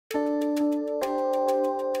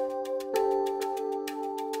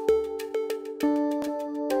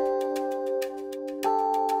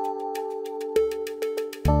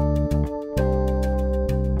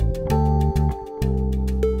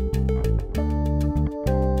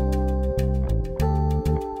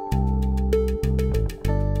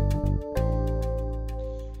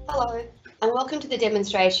Welcome to the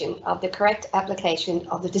demonstration of the correct application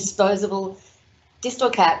of the disposable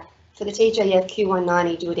distal cap for the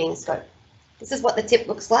TJF-Q190V Duodenoscope. This is what the tip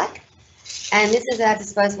looks like, and this is our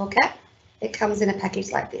disposable cap. It comes in a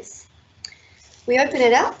package like this. We open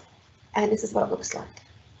it up, and this is what it looks like.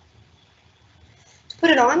 To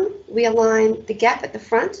put it on, we align the gap at the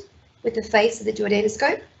front with the face of the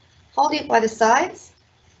duodenoscope, holding it by the sides,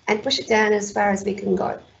 and push it down as far as we can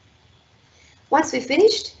go. Once we've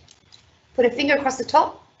finished, put a finger across the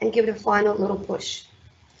top and give it a final little push.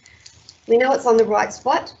 We know it's on the right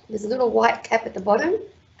spot. There's a little white cap at the bottom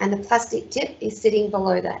and the plastic tip is sitting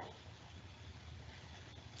below that.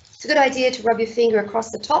 It's a good idea to rub your finger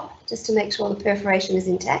across the top just to make sure the perforation is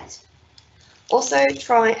intact. Also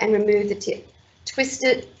try and remove the tip. Twist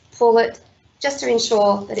it, pull it, just to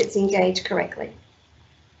ensure that it's engaged correctly.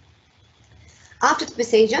 After the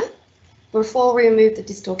procedure, before we remove the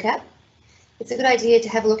distal cap, it's a good idea to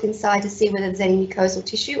have a look inside to see whether there's any mucosal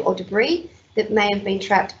tissue or debris that may have been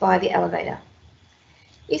trapped by the elevator.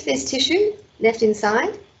 If there's tissue left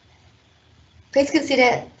inside, please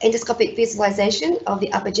consider endoscopic visualization of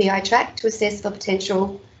the upper GI tract to assess for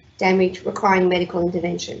potential damage requiring medical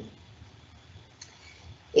intervention.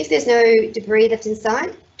 If there's no debris left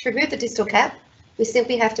inside, to remove the distal cap, we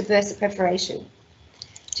simply have to burst the perforation.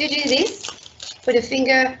 To do this, put a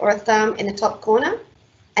finger or a thumb in the top corner,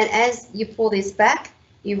 and as you pull this back,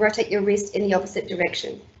 you rotate your wrist in the opposite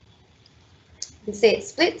direction. You can see it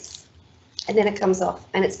splits, and then it comes off,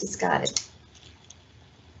 and it's discarded.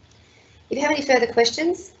 If you have any further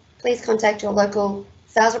questions, please contact your local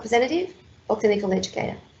sales representative or clinical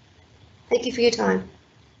educator. Thank you for your time.